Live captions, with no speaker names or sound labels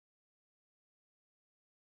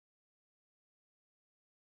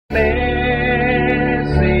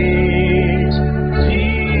Message,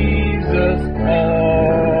 Jesus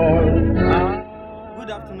all.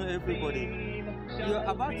 Good afternoon, everybody. You're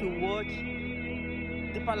about to watch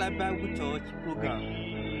Deeper Life Bible Church program,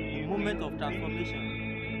 The Moment of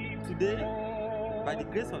Transformation. Today, by the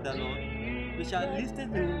grace of the Lord, we shall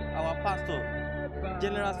listen to our pastor,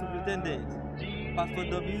 General Superintendent, Pastor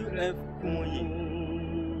W.F.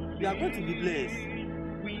 Kumuyi. You are going to be blessed.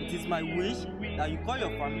 It is my wish that you call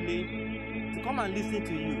your family to come and listen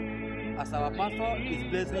to you, as our pastor is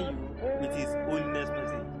blessing you with his holiness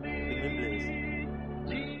message. Remain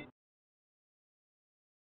blessed.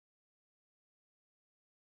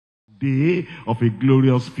 Day of a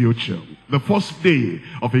glorious future. The first day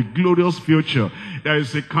of a glorious future. There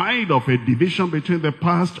is a kind of a division between the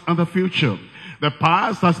past and the future. The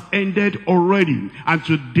past has ended already, and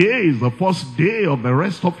today is the first day of the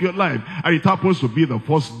rest of your life. And it happens to be the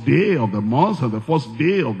first day of the month and the first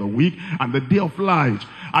day of the week and the day of light.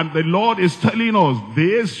 And the Lord is telling us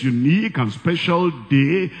this unique and special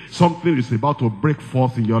day, something is about to break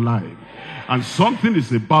forth in your life. And something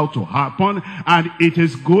is about to happen, and it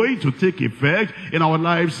is going to take effect in our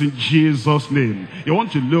lives in Jesus' name. You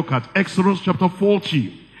want to look at Exodus chapter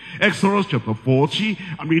 40. Exodus chapter 40,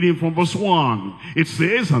 I'm reading from verse 1. It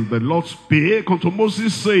says, "And the Lord spake unto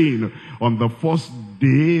Moses, saying, On the first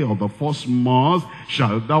day of the first month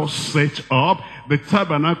shalt thou set up the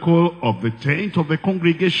tabernacle of the tent of the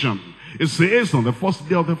congregation." It says on the first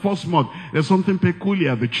day of the first month. There's something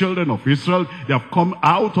peculiar. The children of Israel, they have come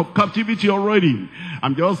out of captivity already.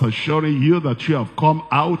 I'm just assuring you that you have come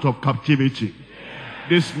out of captivity.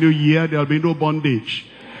 This new year, there'll be no bondage.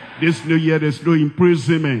 This new year, there's no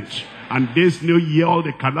imprisonment. And this new year, all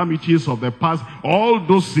the calamities of the past, all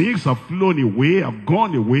those things have flown away, have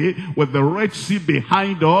gone away with the Red Sea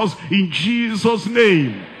behind us in Jesus'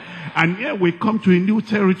 name. And here we come to a new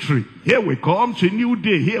territory. Here we come to a new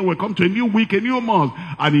day. Here we come to a new week, a new month.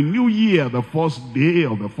 And a new year, the first day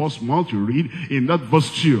of the first month, you read in that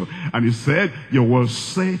verse 2. And he said, "You will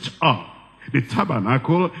set up the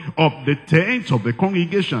tabernacle of the tent of the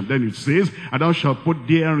congregation." Then it says, "And thou shalt put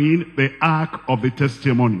therein the ark of the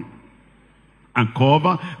testimony, and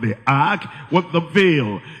cover the ark with the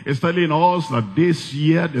veil." It's telling us that this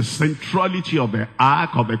year, the centrality of the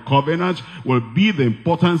ark of the covenant will be the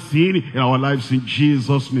important thing in our lives in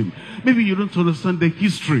Jesus' name. Maybe you don't understand the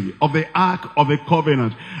history of the ark of the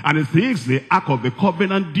covenant and the things the ark of the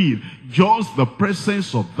covenant did. Just the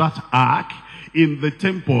presence of that ark in the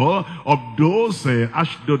temple of those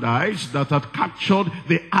Ashdodites that had captured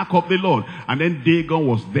the ark of the Lord. And then Dagon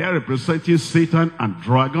was there representing Satan and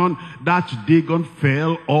dragon. That Dagon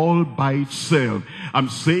fell all by itself. I'm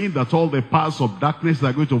saying that all the powers of darkness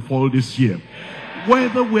are going to fall this year.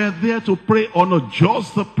 Whether we're there to pray or not,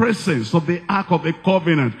 just the presence of the Ark of the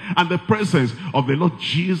Covenant and the presence of the Lord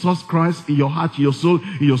Jesus Christ in your heart, in your soul,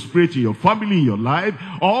 in your spirit, in your family, in your life,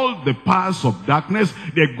 all the powers of darkness,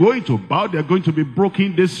 they're going to bow, they're going to be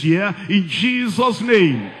broken this year in Jesus'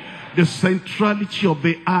 name. The centrality of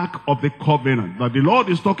the Ark of the Covenant that the Lord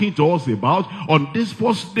is talking to us about on this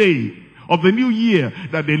first day of the new year,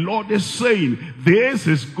 that the Lord is saying, this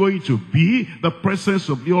is going to be the presence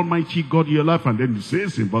of the Almighty God in your life. And then he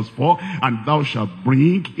says in verse 4, "And thou shalt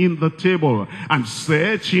bring in the table, and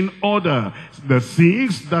set in order the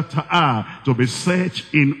things that are to be set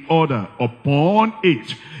in order upon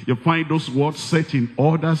it." You find those words, set in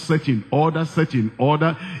order, set in order, set in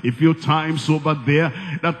order, a few times over there.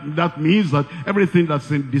 That means that everything that's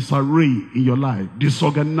in disarray in your life,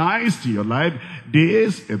 disorganized in your life,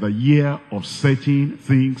 this is the year of setting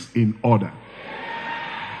things in order.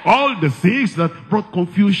 All the things that brought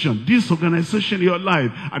confusion, disorganization in your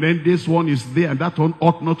life, and then this one is there and that one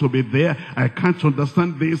ought not to be there. I can't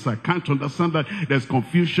understand this, I can't understand that. There's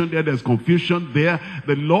confusion there, there's confusion there.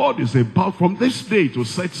 The Lord is about from this day to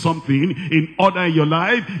set something in order in your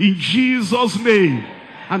life in Jesus' name.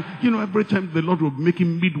 And you know, every time the Lord will be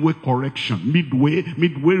making midway correction, midway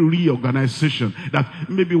reorganization, that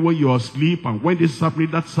maybe when you're asleep and when this is happening,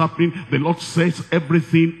 that's happening, the Lord sets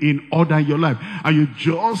everything in order in your life. And you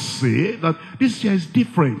just say that this year is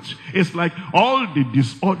different. It's like all the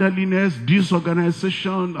disorderliness,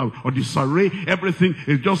 disorganization, or disarray, everything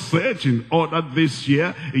is just set in order this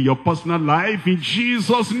year in your personal life in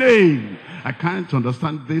Jesus' name. I can't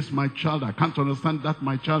understand this, my child. I can't understand that,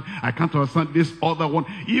 my child. I can't understand this other one.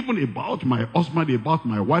 Even about my husband, about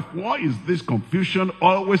my wife. Why is this confusion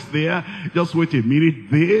always there? Just wait a minute.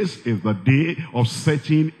 This is the day of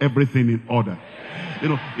setting everything in order. you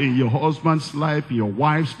know, in your husband's life, in your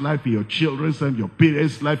wife's life, in your children's and your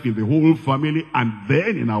parents' life, in the whole family, and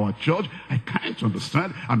then in our church. I can't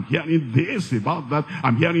understand. I'm hearing this about that.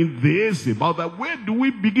 I'm hearing this about that. Where do we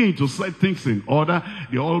begin to set things in order?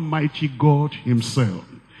 The Almighty God himself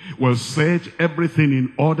will set everything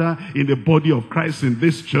in order in the body of Christ in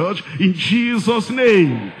this church in Jesus'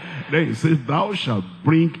 name. Then he says, thou shalt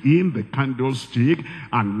bring in the candlestick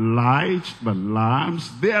and light the lamps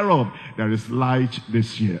thereof. There is light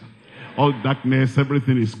this year. All darkness,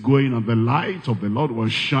 everything is going, and the light of the Lord will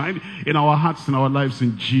shine in our hearts, in our lives,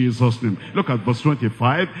 in Jesus' name. Look at verse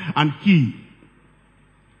 25. And he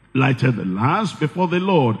lighted the lamps before the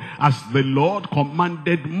Lord, as the Lord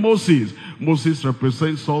commanded Moses. Moses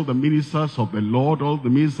represents all the ministers of the Lord, all the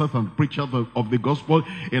ministers and preachers of the gospel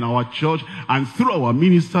in our church. And through our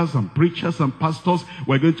ministers and preachers and pastors,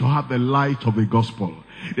 we're going to have the light of the gospel.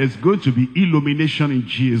 There's going to be illumination in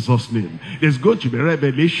Jesus' name. There's going to be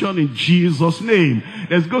revelation in Jesus' name.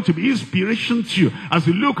 There's going to be inspiration to you. As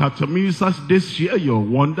you look at the ministers this year, you'll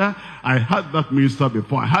wonder, I had that minister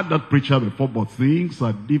before, I had that preacher before, but things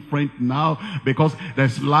are different now because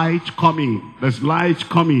there's light coming. There's light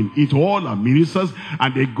coming into all our ministers,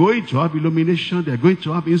 and they're going to have illumination, they're going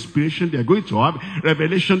to have inspiration, they're going to have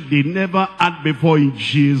revelation they never had before in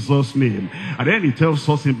Jesus' name. And then it tells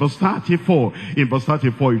us in verse 34,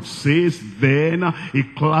 it says, then a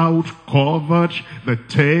cloud covered the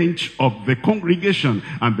tent of the congregation,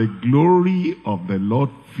 and the glory of the Lord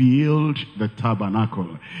filled the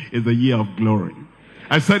tabernacle. It's the year of glory.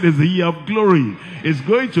 I said it's the year of glory. It's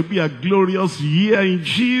going to be a glorious year in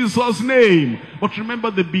Jesus' name. But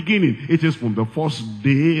remember the beginning. It is from the first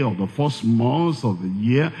day of the first month of the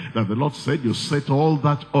year that the Lord said you set all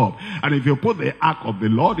that up. And if you put the ark of the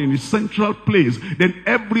Lord in its central place, then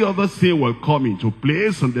every other thing will come into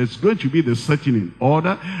place, and there's going to be the setting in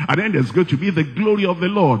order, and then there's going to be the glory of the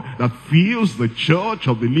Lord that fills the church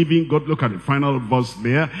of the living God. Look at the final verse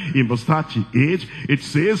there in verse 38. It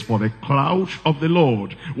says, for the cloud of the Lord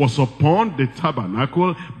was upon the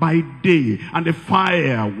tabernacle by day, and the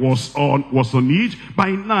fire was on it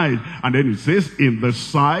by night. And then it says, in the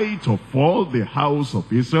sight of all the house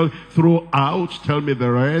of Israel throughout, tell me the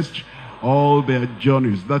rest, all their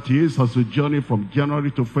journeys. That is, as a journey from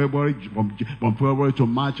January to February, from February to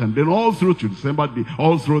March, and then all through to December,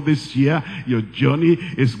 all through this year, your journey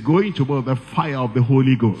is going to be the fire of the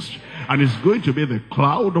Holy Ghost. And it's going to be the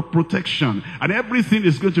cloud of protection. And everything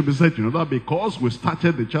is going to be set in order, because we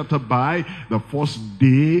started the chapter by the first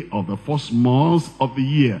day of the first month of the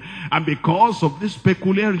year. And because of this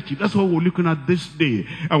peculiarity, that's what we're looking at this day.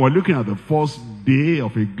 And we're looking at the first day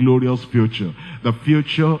of a glorious future. The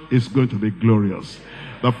future is going to be glorious.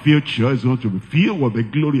 The future is going to be filled with the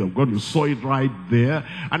glory of God. You saw it right there.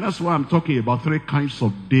 And that's why I'm talking about three kinds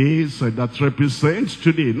of days that represents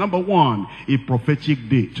today. Number one, a prophetic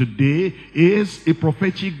day. Today is a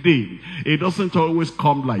prophetic day. It doesn't always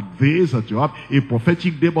come like this, that you have a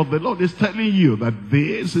prophetic day, but the Lord is telling you that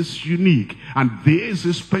this is unique, and this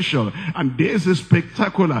is special, and this is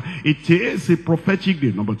spectacular. It is a prophetic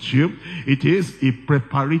day. Number two, it is a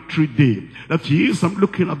preparatory day. That is, I'm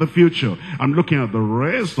looking at the future. I'm looking at the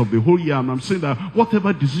rest of the whole year, and I'm saying that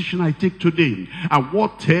whatever decision I take today, and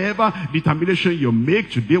whatever determination you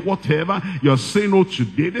make today, whatever you're saying, oh,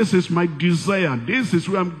 today, this is my desire, this is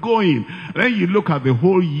where I'm going. Then you look at the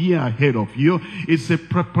whole year ahead of you. It's a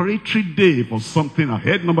preparatory day for something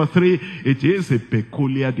ahead. Number three, it is a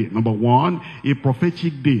peculiar day. Number one, a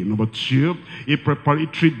prophetic day. Number two, a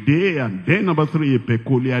preparatory day. And then number three, a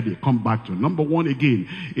peculiar day. Come back to number one again.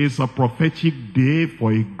 It's a prophetic day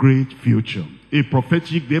for a great future. A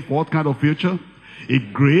prophetic day for what kind of future? A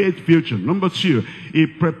great future. Number two, a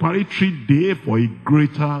preparatory day for a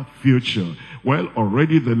greater future. Well,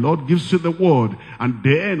 already the Lord gives you the word, and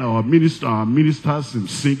then our ministers in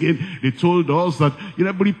singing, they told us that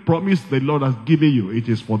every promise the Lord has given you, it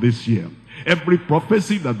is for this year. Every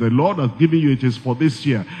prophecy that the Lord has given you, it is for this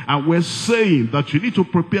year. And we're saying that you need to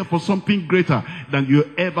prepare for something greater than you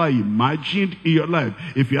ever imagined in your life.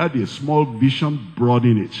 If you had a small vision,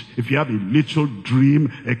 broaden it. If you have a little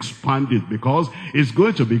dream, expand it, because it's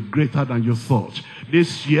going to be greater than you thought.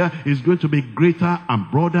 This year is going to be greater and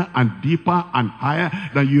broader and deeper and higher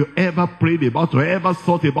than you ever prayed about or ever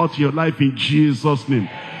thought about your life, in Jesus' name.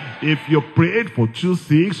 If you prayed for 2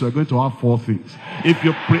 things, you're going to have 4 things. If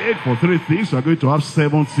you prayed for 3 things, you're going to have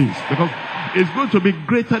 7 things. Because it's going to be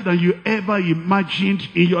greater than you ever imagined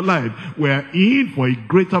in your life. We're in for a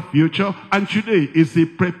greater future, and today is a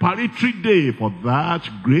preparatory day for that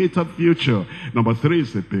greater future. Number 3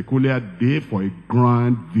 is a peculiar day for a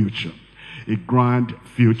grand future. a grand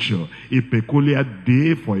future. A peculiar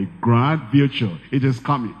day for a grand future. It is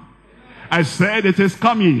coming. I said it is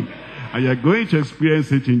coming. And you're going to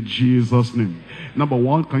experience it in Jesus' name. Number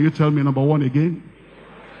one, can you tell me number one again?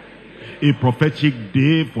 A prophetic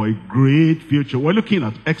day for a great future. We're looking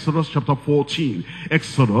at Exodus chapter 14.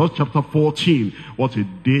 Exodus chapter 14. What a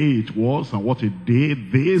day it was and what a day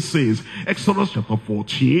this is. Exodus chapter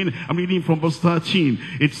 14. I'm reading from verse 13.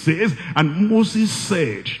 It says, and Moses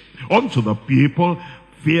said unto the people,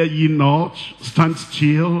 fear ye not, stand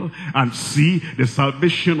still and see the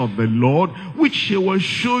salvation of the Lord, which he will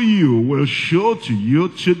show to you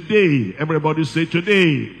today. Everybody say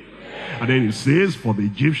today. And then it says, for the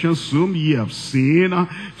Egyptians whom ye have seen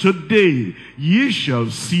today, ye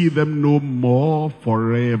shall see them no more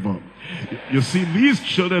forever. You see, these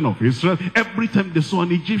children of Israel, every time they saw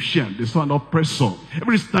an Egyptian, they saw an oppressor.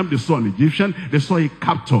 Every time they saw an Egyptian, they saw a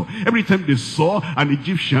captor. Every time they saw an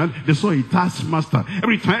Egyptian, they saw a taskmaster.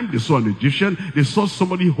 Every time they saw an Egyptian, they saw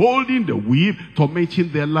somebody holding the whip,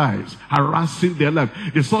 tormenting their lives, harassing their lives.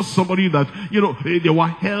 They saw somebody that, they were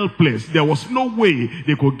helpless. There was no way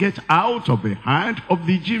they could get out of the hand of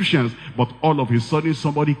the Egyptians. But all of a sudden,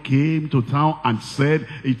 somebody came to town and said,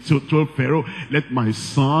 told Pharaoh, let my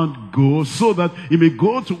son go so that he may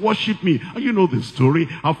go to worship me. And you know the story,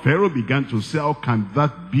 how Pharaoh began to say, how can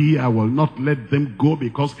that be? I will not let them go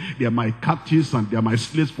because they are my captives and they are my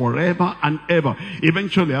slaves forever and ever.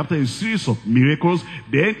 Eventually, after a series of miracles,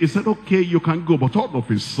 then he said, okay, you can go. But all of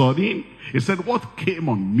a sudden, he said, what came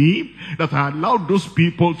on me that I allowed those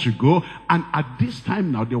people to go? And at this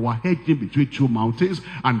time now, they were hedging between two mountains.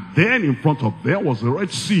 And then in front of them was the Red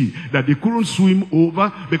Sea that they couldn't swim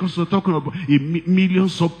over because we're talking about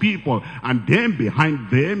millions of people. And then behind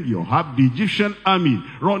them, you have the Egyptian army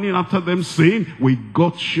running after them saying, we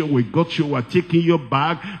got you, we're taking you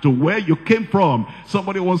back to where you came from.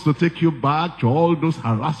 Somebody wants to take you back to all those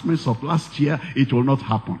harassments of last year. It will not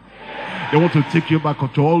happen. They want to take you back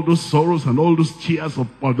to all those sorrows and all those tears of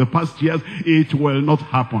the past years. It will not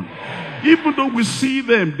happen. Even though we see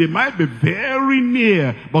them, they might be very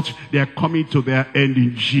near, but they are coming to their end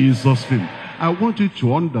in Jesus' name. I want you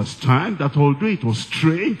to understand that although it was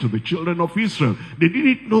strange to the children of Israel, they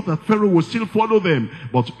didn't know that Pharaoh would still follow them.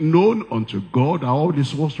 But known unto God, all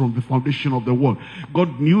this was from the foundation of the world.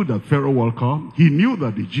 God knew that Pharaoh will come. He knew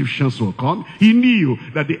that the Egyptians will come. He knew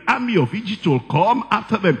that the army of Egypt will come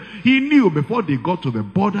after them. He knew before they got to the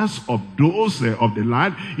borders of those of the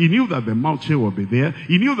land, he knew that the mountain will be there.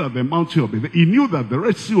 He knew that the mountain will be there. He knew that the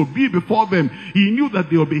Red Sea will be before them. He knew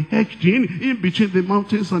that they will be hedged in between the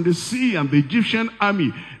mountains and the sea and the Egyptian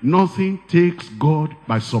army. Nothing takes God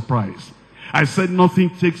by surprise. I said nothing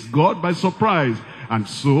takes God by surprise. And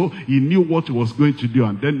so he knew what he was going to do.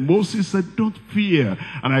 And then Moses said, don't fear.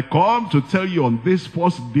 And I come to tell you on this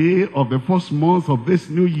first day of the first month of this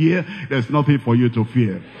new year, there's nothing for you to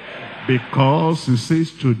fear. Because it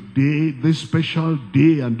says today, this special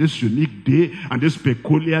day and this unique day and this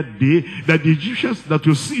peculiar day, that the Egyptians that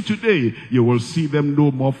you see today, you will see them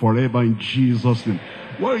no more forever in Jesus' name.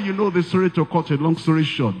 Well, you know the story, to cut a long story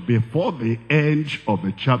short. Before the end of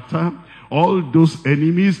the chapter, all those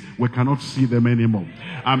enemies, we cannot see them anymore.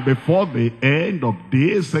 And before the end of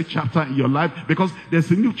this chapter in your life, because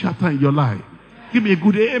there's a new chapter in your life. Give me a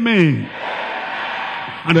good amen.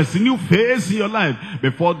 And there's a new phase in your life.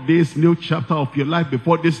 Before this new chapter of your life,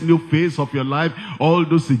 before this new phase of your life, all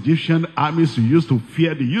those Egyptian armies you used to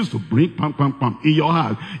fear, they used to bring in your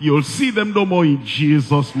heart. You'll see them no more in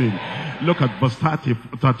Jesus' name. Look at verse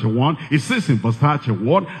 31. It says in verse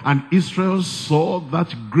 31, and Israel saw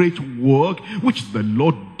that great work which the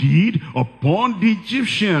Lord did upon the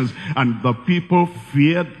Egyptians. And the people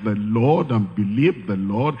feared the Lord and believed the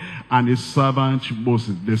Lord and his servant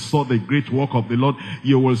Moses. They saw the great work of the Lord.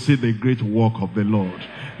 You will see the great work of the Lord.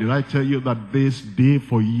 Did I tell you that this day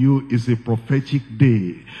for you is a prophetic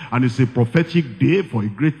day? And it's a prophetic day for a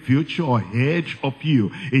great future ahead of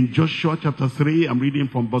you. In Joshua chapter 3, I'm reading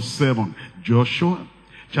from verse 7. Joshua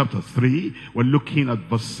chapter 3, we're looking at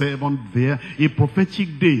verse 7 there. A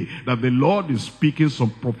prophetic day that the Lord is speaking some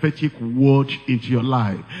prophetic word into your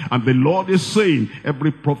life. And the Lord is saying, every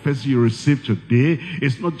prophecy you receive today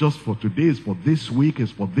is not just for today, it's for this week,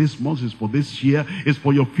 it's for this month, it's for this year, it's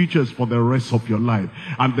for your future, it's for the rest of your life.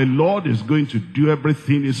 And the Lord is going to do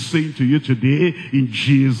everything he's saying to you today in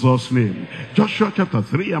Jesus' name. Joshua chapter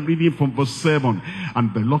 3, I'm reading from verse 7.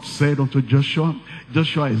 And the Lord said unto Joshua,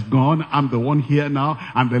 Joshua is gone, I'm the one here now.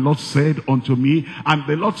 And the Lord said unto me, and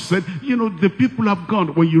the Lord said, you know, the people have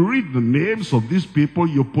gone. When you read the names of these people,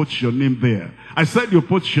 you put your name there. I said you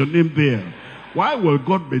put your name there. Why will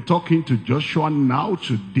God be talking to Joshua now,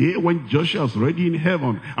 today, when Joshua is already in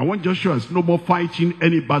heaven, and when Joshua is no more fighting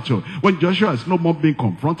any battle, when Joshua is no more being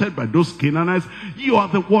confronted by those Canaanites? You are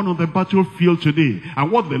the one on the battlefield today.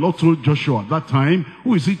 And what the Lord told Joshua at that time,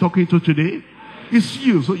 who is he talking to today? It's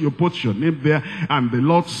you. So you put your name there. And the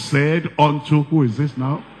Lord said unto, who is this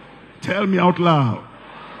now? Tell me out loud.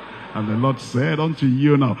 And the Lord said unto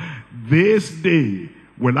you now, this day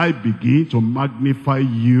will I begin to magnify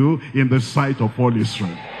you in the sight of all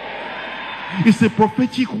Israel. It's a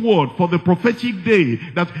prophetic word for the prophetic day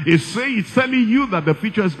that is saying, it's telling you that the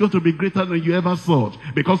future is going to be greater than you ever thought.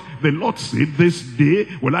 Because the Lord said, this day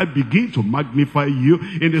will I begin to magnify you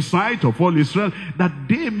in the sight of all Israel, that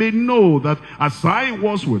they may know that as I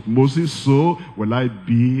was with Moses, so will I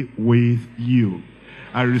be with you.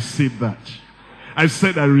 I receive that. I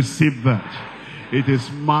said I receive that. It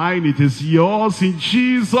is mine, it is yours in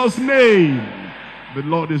Jesus' name. The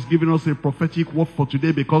Lord is giving us a prophetic word for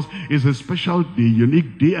today because it's a special day,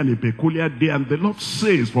 unique day, and a peculiar day. And the Lord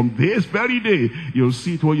says from this very day, you'll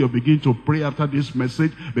see it when you begin to pray after this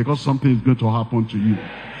message, because something is going to happen to you.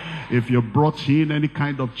 If you brought in any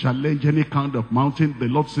kind of challenge, any kind of mountain, the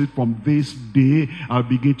Lord said, from this day, I'll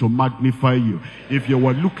begin to magnify you. If you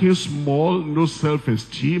were looking small, no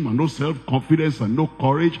self-esteem, and no self-confidence, and no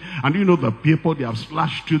courage, and you know the people, they have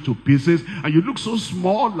slashed you to pieces, and you look so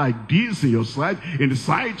small like this in your sight, in the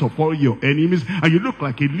sight of all your enemies, and you look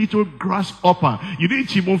like a little grasshopper. You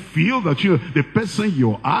didn't even feel that you're the person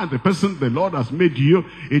you are, the person the Lord has made you.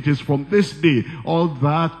 It is from this day, all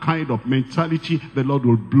that kind of mentality, the Lord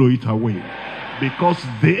will blow it away, because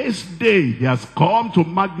this day he has come to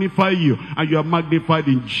magnify you, and you are magnified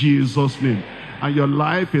in Jesus' name. And your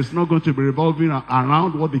life is not going to be revolving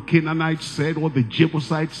around what the Canaanites said, what the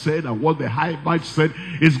Jebusites said, and what the Hivites said.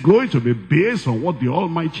 It's going to be based on what the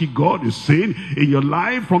Almighty God is saying in your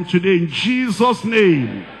life from today in Jesus'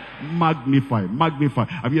 name. Magnify, magnify.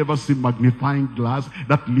 Have you ever seen magnifying glass?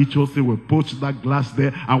 That little thing will put that glass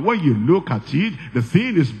there, and when you look at it, the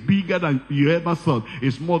thing is bigger than you ever thought.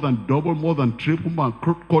 It's more than double, more than triple, more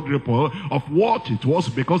than quadruple of what it was,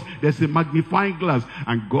 because there's a magnifying glass,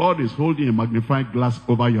 and God is holding a magnifying glass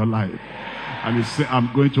over your life. And he said,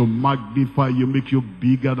 I'm going to magnify you, make you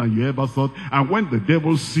bigger than you ever thought. And when the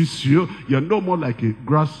devil sees you, you're no more like a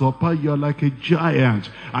grasshopper, you're like a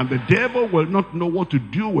giant. And the devil will not know what to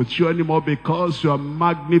do with you anymore, because you are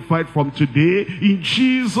magnified from today in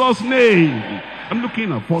Jesus' name. I'm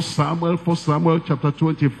looking at 1 Samuel chapter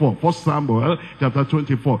 24. 1 Samuel chapter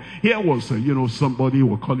 24. Here was, somebody,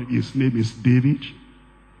 will call it, his name is David.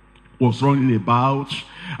 Was running about,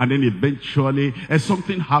 and then eventually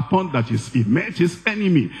something happened that he met his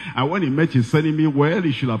enemy. And when he met his enemy, well,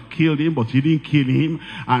 he should have killed him, but he didn't kill him.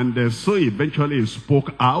 And so eventually he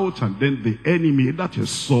spoke out, and then the enemy, that is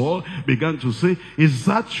Saul, began to say, is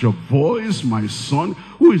that your voice, my son?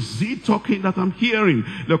 Who is he talking that I'm hearing?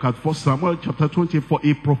 Look at 1 Samuel chapter 24,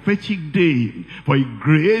 a prophetic day for a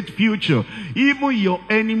great future. Even your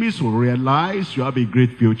enemies will realize you have a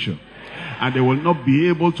great future, and they will not be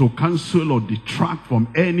able to cancel or detract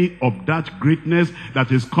from any of that greatness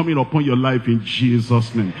that is coming upon your life in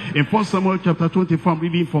Jesus' name. In 1 Samuel chapter 24, I'm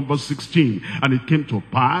reading from verse 16. And it came to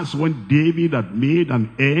pass, when David had made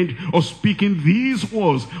an end of speaking these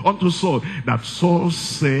words unto Saul, that Saul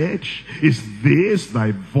said, is this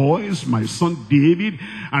thy voice, my son David?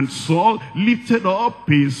 And Saul lifted up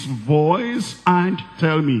his voice and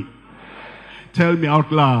tell me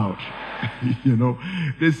out loud.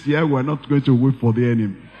 This year we're not going to wait for the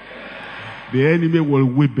enemy. The enemy will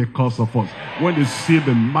weep because of us. When they see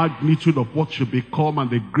the magnitude of what you become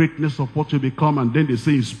and the greatness of what you become, and then they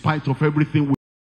say, in spite of everything